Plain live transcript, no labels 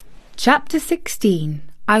Chapter 16.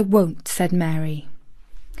 I won't, said Mary.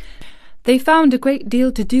 They found a great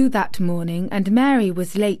deal to do that morning, and Mary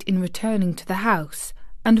was late in returning to the house,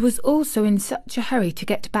 and was also in such a hurry to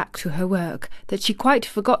get back to her work that she quite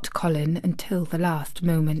forgot Colin until the last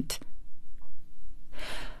moment.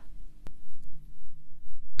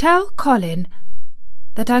 "Tell Colin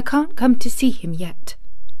that I can't come to see him yet,"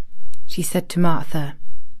 she said to Martha.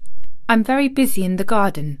 "I'm very busy in the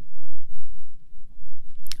garden."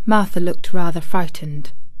 Martha looked rather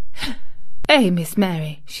frightened. Miss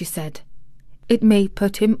Mary," she said, "it may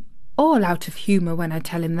put him all out of humour when I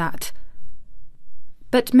tell him that."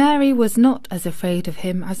 But Mary was not as afraid of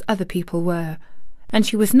him as other people were, and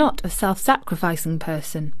she was not a self-sacrificing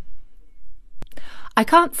person. "I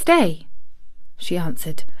can't stay," she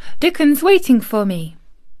answered. "Dickon's waiting for me."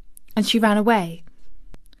 And she ran away.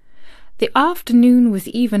 The afternoon was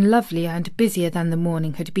even lovelier and busier than the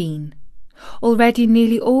morning had been. Already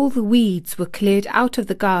nearly all the weeds were cleared out of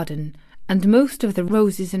the garden, and most of the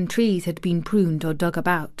roses and trees had been pruned or dug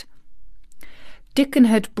about. Dickon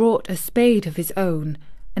had brought a spade of his own,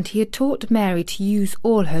 and he had taught Mary to use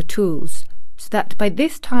all her tools, so that by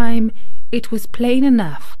this time it was plain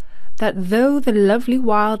enough that though the lovely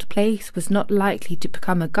wild place was not likely to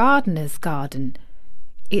become a gardener's garden,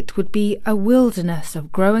 it would be a wilderness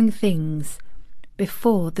of growing things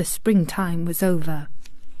before the springtime was over.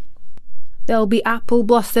 "There'll be apple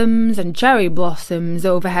blossoms and cherry blossoms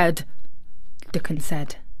overhead," Dickon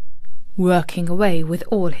said, working away with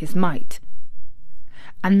all his might.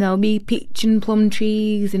 "And there'll be peach and plum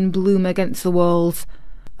trees in bloom against the walls,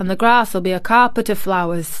 and the grass'll be a carpet of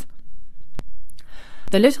flowers."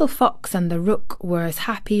 The little fox and the rook were as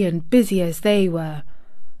happy and busy as they were,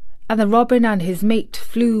 and the robin and his mate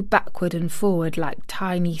flew backward and forward like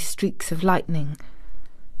tiny streaks of lightning.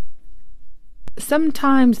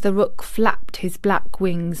 Sometimes the rook flapped his black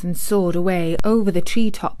wings and soared away over the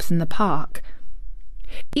tree-tops in the park.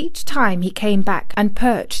 Each time he came back and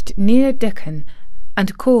perched near Dickon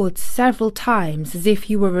and cawed several times as if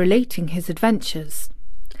he were relating his adventures,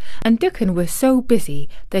 and Dickon was so busy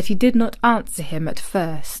that he did not answer him at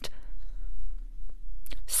first.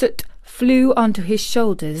 Soot flew onto his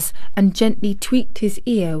shoulders and gently tweaked his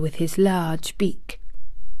ear with his large beak.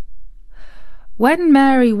 When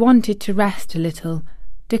Mary wanted to rest a little,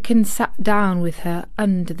 Dickon sat down with her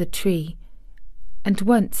under the tree, and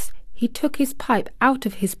once he took his pipe out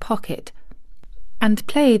of his pocket and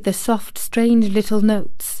played the soft, strange little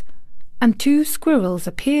notes, and 2 squirrels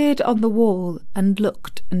appeared on the wall and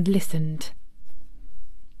looked and listened.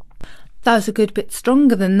 "Thou's a good bit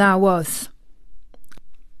stronger than thou was,"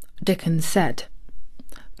 Dickon said,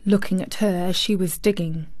 looking at her as she was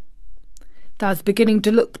digging. "Thou's beginning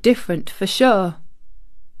to look different, for sure."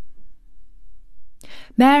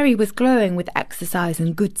 Mary was glowing with exercise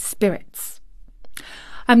and good spirits.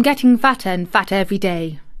 "I'm getting fatter and fatter every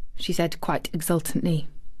day," she said quite exultantly.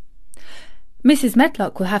 "Mrs.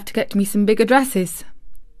 Medlock will have to get me some bigger dresses.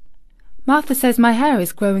 Martha says my hair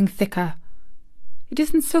is growing thicker. It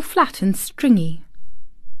isn't so flat and stringy."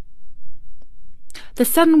 The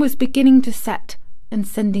sun was beginning to set and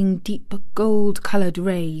sending deep gold-coloured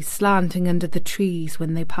rays slanting under the trees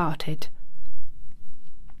when they parted.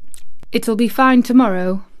 "It'll be fine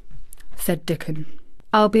tomorrow," said Dickon.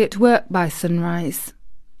 "I'll be at work by sunrise."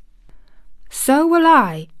 "So will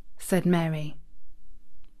I," said Mary.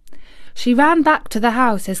 She ran back to the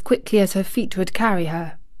house as quickly as her feet would carry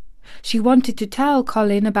her. She wanted to tell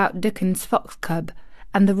Colin about Dickon's fox cub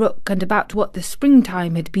and the rook, and about what the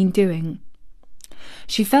springtime had been doing.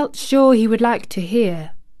 She felt sure he would like to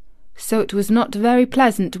hear, so it was not very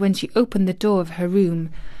pleasant when she opened the door of her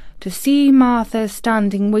room to see Martha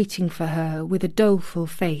standing waiting for her with a doleful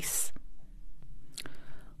face.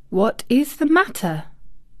 "What is the matter?"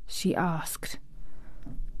 she asked.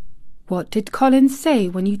 "What did Colin say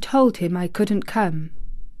when you told him I couldn't come?"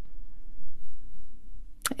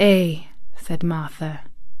 Said Martha.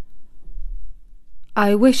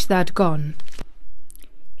 "I wish tha'd gone.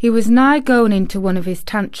 He was nigh going into one of his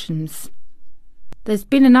tantrums. There's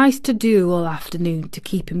been a nice to-do all afternoon to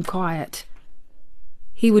keep him quiet.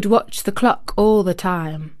 He would watch the clock all the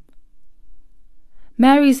time."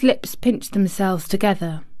 Mary's lips pinched themselves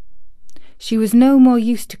together. She was no more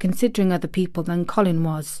used to considering other people than Colin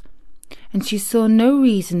was, and she saw no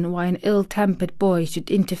reason why an ill-tempered boy should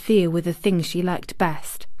interfere with the things she liked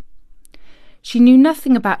best. She knew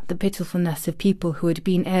nothing about the pitifulness of people who had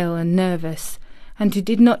been ill and nervous, and who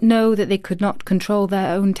did not know that they could not control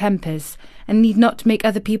their own tempers, and need not make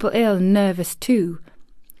other people ill and nervous too.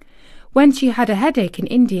 When she had a headache in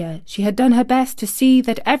India, she had done her best to see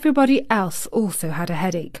that everybody else also had a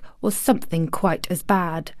headache, or something quite as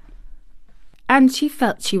bad. and she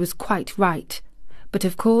felt she was quite right. But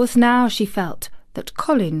of course now she felt that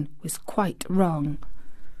Colin was quite wrong.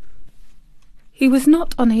 He was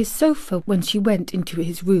not on his sofa when she went into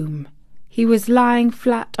his room. He was lying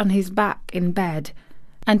flat on his back in bed,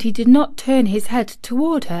 and he did not turn his head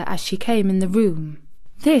toward her as she came in the room.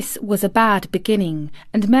 This was a bad beginning,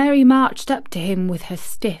 and Mary marched up to him with her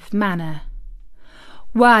stiff manner.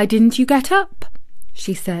 "Why didn't you get up?"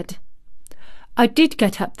 she said. "I did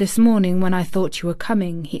get up this morning when I thought you were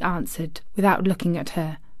coming," he answered, without looking at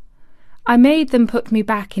her. "I made them put me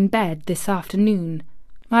back in bed this afternoon.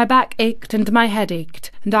 My back ached and my head ached,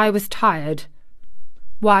 and I was tired."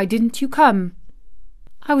 "Why didn't you come?"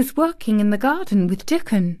 "I was working in the garden with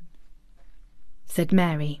Dickon," said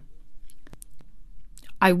Mary.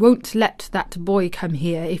 "I won't let that boy come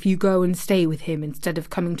here if you go and stay with him instead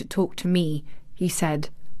of coming to talk to me," he said.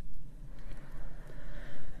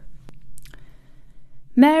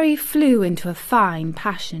 Mary flew into a fine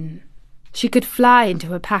passion. She could fly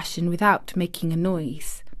into a passion without making a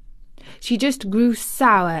noise. She just grew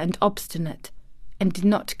sour and obstinate, and did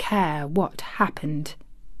not care what happened.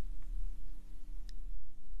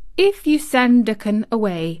 "If you send Dickon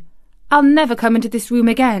away, I'll never come into this room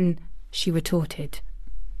again," she retorted.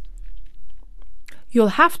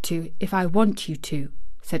 "You'll have to if I want you to,"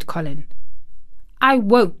 said Colin. "I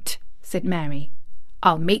won't," said Mary.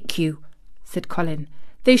 "I'll make you," said Colin.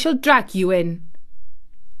 "They shall drag you in."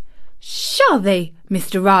 "Shall they,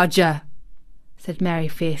 Mr. Roger?" said Mary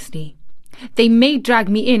fiercely. "They may drag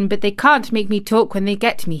me in, but they can't make me talk when they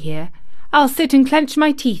get me here. I'll sit and clench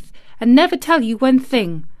my teeth and never tell you one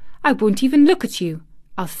thing. I won't even look at you.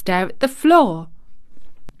 I'll stare at the floor."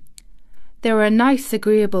 They were a nice,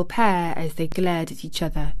 agreeable pair as they glared at each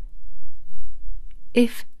other.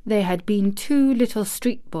 If they had been two little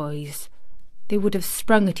street boys, they would have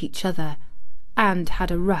sprung at each other and had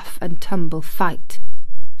a rough and tumble fight.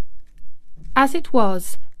 As it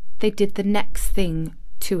was, they did the next thing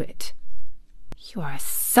to it. "You are a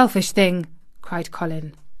selfish thing," cried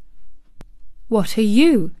Colin. "What are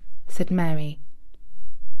you?" said Mary.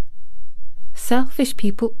 "Selfish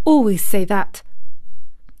people always say that.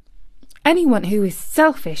 Anyone who is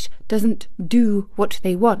selfish doesn't do what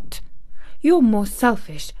they want. You're more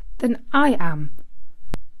selfish than I am.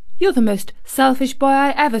 You're the most selfish boy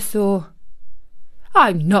I ever saw."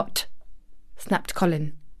 "I'm not," snapped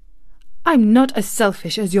Colin. "I'm not as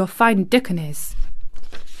selfish as your fine Dickon is.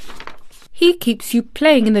 He keeps you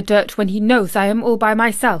playing in the dirt when he knows I am all by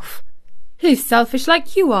myself. He's selfish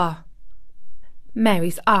like you are."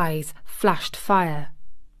 Mary's eyes flashed fire.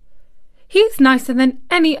 "He's nicer than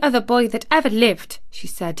any other boy that ever lived," she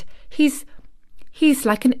said. He's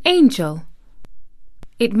like an angel."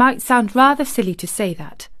 It might sound rather silly to say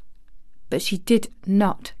that, but she did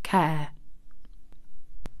not care.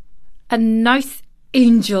 "A nice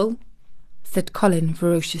angel," said Colin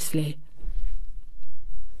ferociously.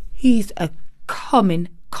 "He's a common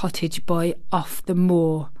cottage boy off the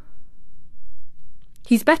moor."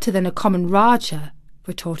 "He's better than a common Raja,"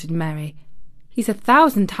 retorted Mary. "He's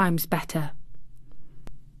 1,000 times better."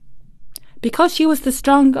 Because she was the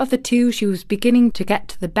stronger of the two, she was beginning to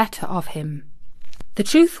get the better of him. The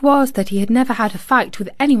truth was that he had never had a fight with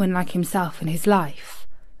anyone like himself in his life.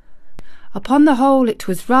 Upon the whole, it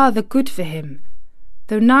was rather good for him,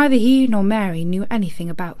 though neither he nor Mary knew anything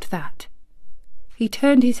about that. He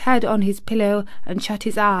turned his head on his pillow and shut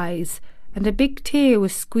his eyes, and a big tear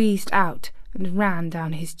was squeezed out and ran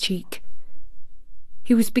down his cheek.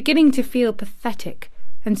 He was beginning to feel pathetic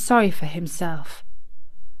and sorry for himself,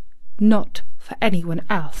 not for anyone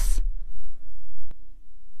else.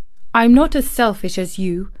 "I'm not as selfish as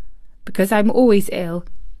you, because I'm always ill,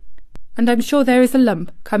 and I'm sure there is a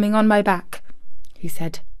lump coming on my back," he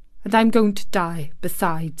said, "and I'm going to die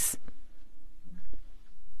besides."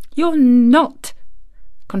 "You're not,"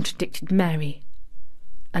 contradicted Mary,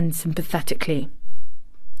 unsympathetically.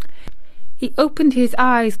 He opened his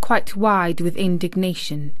eyes quite wide with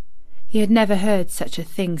indignation. He had never heard such a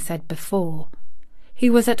thing said before. He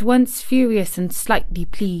was at once furious and slightly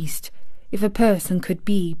pleased, if a person could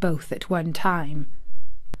be both at one time.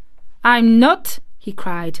 "I'm not," he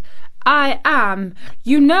cried. "I am.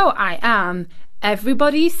 You know I am.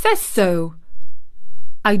 Everybody says so."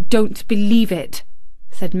 "I don't believe it,"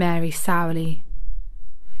 said Mary sourly.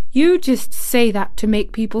 "You just say that to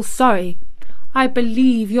make people sorry. I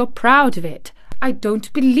believe you're proud of it. I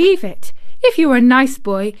don't believe it. If you were a nice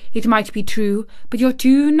boy, it might be true, but you're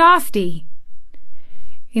too nasty."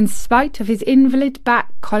 In spite of his invalid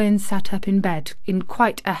back, Colin sat up in bed in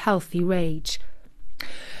quite a healthy rage.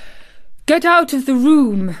 "Get out of the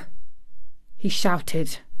room!" he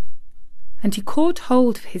shouted, and he caught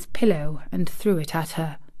hold of his pillow and threw it at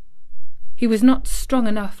her. He was not strong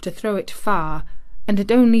enough to throw it far, and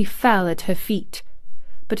it only fell at her feet,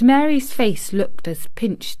 but Mary's face looked as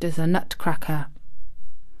pinched as a nutcracker.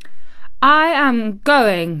 "I am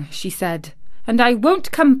going," she said, "and I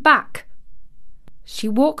won't come back." She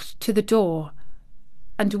walked to the door,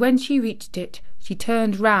 and when she reached it, she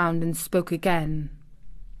turned round and spoke again.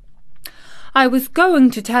 "I was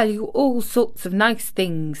going to tell you all sorts of nice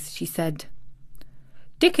things," she said.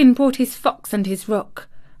 "Dickon brought his fox and his rook,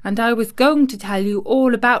 and I was going to tell you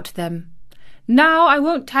all about them. Now I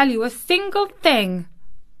won't tell you a single thing."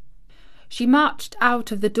 She marched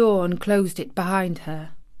out of the door and closed it behind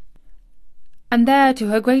her. And there, to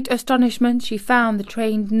her great astonishment, she found the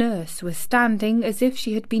trained nurse was standing as if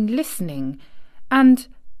she had been listening, and,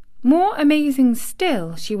 more amazing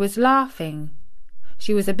still, she was laughing.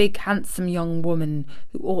 She was a big, handsome young woman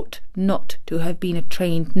who ought not to have been a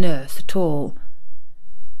trained nurse at all.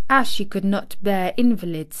 As she could not bear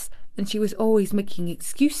invalids, and she was always making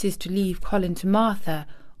excuses to leave Colin to Martha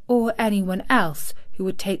or anyone else who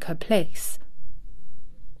would take her place.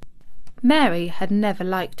 Mary had never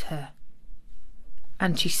liked her,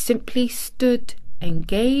 and she simply stood and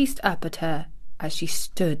gazed up at her as she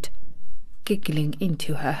stood, giggling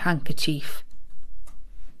into her handkerchief.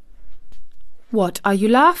 "What are you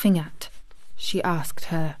laughing at?" she asked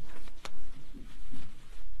her.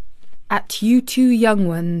 "At you two young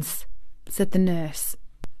ones," said the nurse.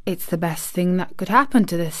 "It's the best thing that could happen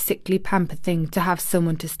to this sickly pampered thing to have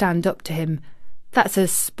someone to stand up to him that's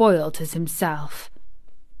as spoilt as himself."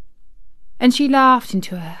 And she laughed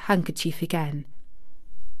into her handkerchief again.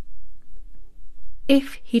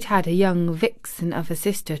 If he'd had a young vixen of a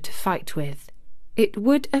sister to fight with, it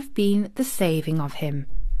would have been the saving of him.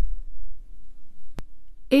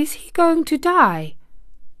 "Is he going to die?"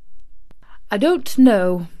 "I don't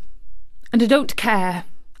know, and I don't care,"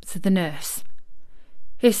 said the nurse.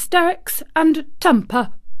 "Hysterics and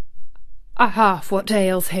temper are half what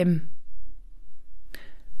ails him."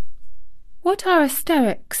 "What are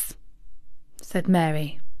hysterics?" said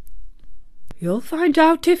Mary. "You'll find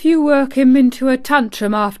out if you work him into a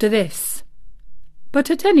tantrum after this.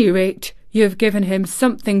 But at any rate, you've given him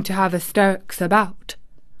something to have hysterics about,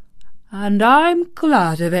 and I'm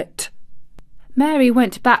glad of it." Mary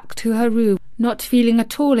went back to her room, not feeling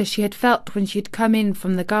at all as she had felt when she had come in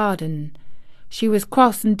from the garden. She was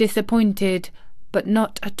cross and disappointed, but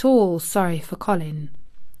not at all sorry for Colin.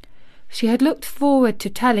 She had looked forward to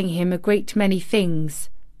telling him a great many things,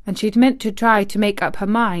 and she had meant to try to make up her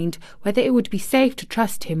mind whether it would be safe to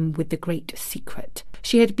trust him with the great secret.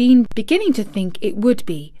 She had been beginning to think it would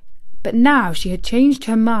be, but now she had changed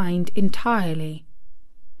her mind entirely.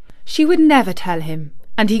 She would never tell him,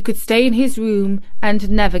 and he could stay in his room and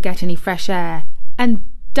never get any fresh air, and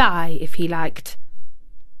die if he liked.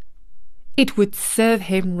 It would serve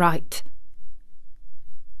him right.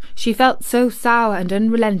 She felt so sour and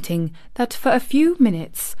unrelenting that for a few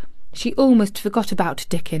minutes she almost forgot about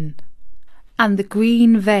Dickon, and the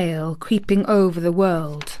green veil creeping over the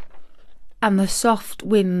world, and the soft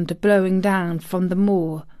wind blowing down from the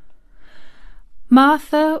moor.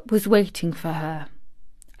 Martha was waiting for her,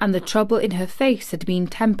 and the trouble in her face had been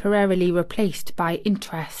temporarily replaced by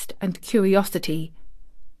interest and curiosity.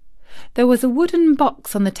 There was a wooden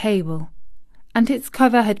box on the table, and its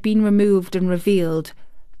cover had been removed and revealed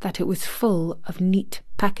that it was full of neat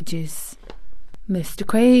packages. "Mr.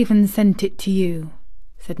 Craven sent it to you,"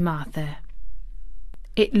 said Martha.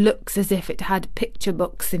 "It looks as if it had picture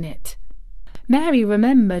books in it." Mary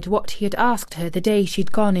remembered what he had asked her the day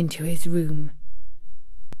she'd gone into his room.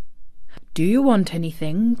 "Do you want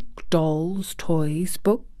anything? Dolls, toys,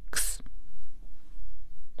 books?"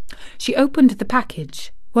 She opened the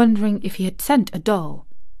package, wondering if he had sent a doll,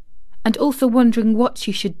 and also wondering what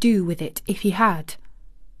she should do with it if he had.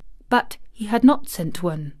 But he had not sent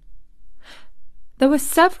one. There were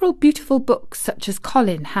several beautiful books such as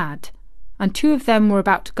Colin had, and 2 of them were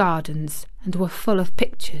about gardens and were full of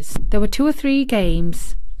pictures. There were 2 or 3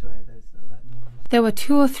 games.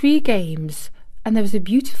 And there was a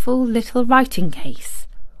beautiful little writing case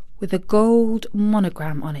with a gold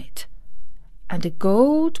monogram on it, and a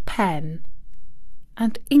gold pen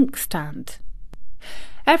and inkstand.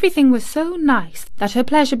 Everything was so nice that her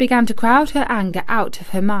pleasure began to crowd her anger out of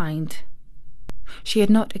her mind. She had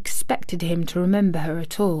not expected him to remember her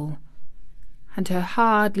at all, and her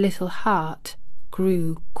hard little heart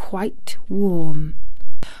grew quite warm.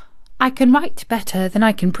 "I can write better than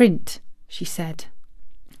I can print," she said,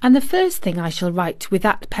 "and the first thing I shall write with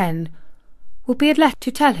that pen will be a letter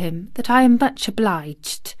to tell him that I am much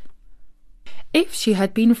obliged." If she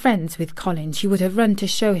had been friends with Colin, she would have run to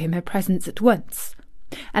show him her presents at once,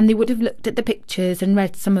 and they would have looked at the pictures and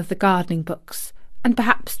read some of the gardening books, and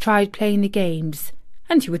perhaps tried playing the games,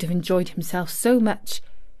 and he would have enjoyed himself so much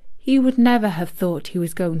he would never have thought he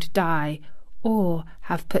was going to die, or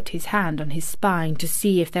have put his hand on his spine to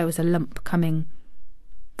see if there was a lump coming.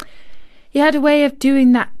 He had a way of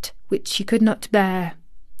doing that which she could not bear.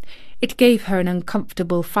 It gave her an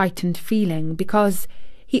uncomfortable, frightened feeling, because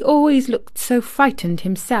he always looked so frightened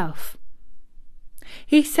himself.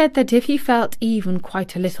 He said that if he felt even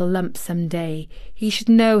quite a little lump some day, he should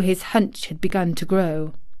know his hunch had begun to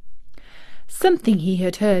grow. Something he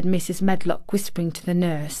had heard Mrs. Medlock whispering to the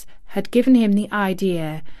nurse had given him the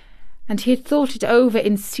idea, and he had thought it over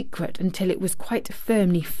in secret until it was quite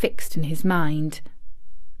firmly fixed in his mind.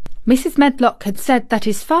 Mrs. Medlock had said that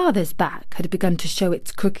his father's back had begun to show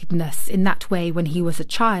its crookedness in that way when he was a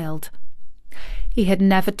child. He had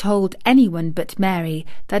never told anyone but Mary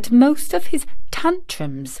that most of his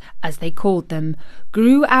tantrums, as they called them,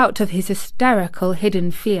 grew out of his hysterical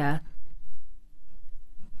hidden fear.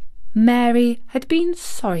 Mary had been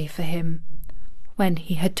sorry for him when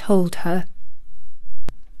he had told her.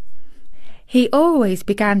 He always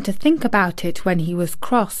began to think about it when he was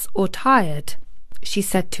cross or tired, she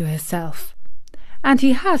said to herself, and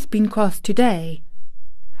he has been cross today.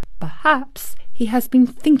 Perhaps he has been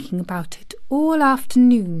thinking about it all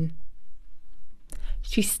afternoon.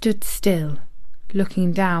 She stood still,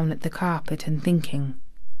 looking down at the carpet and thinking.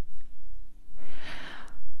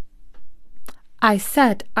 I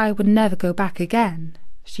said I would never go back again,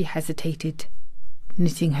 she hesitated,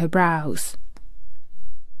 knitting her brows.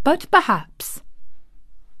 But perhaps,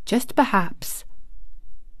 just perhaps,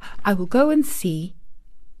 I will go and see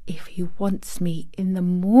if he wants me in the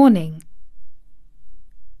morning.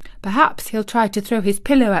 Perhaps he'll try to throw his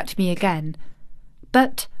pillow at me again,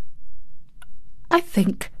 but I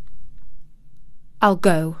think I'll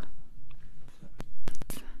go.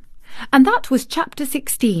 And that was chapter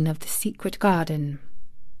 16 of The Secret Garden.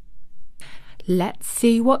 Let's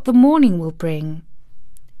see what the morning will bring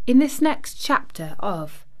in this next chapter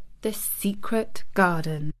of The Secret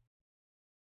Garden.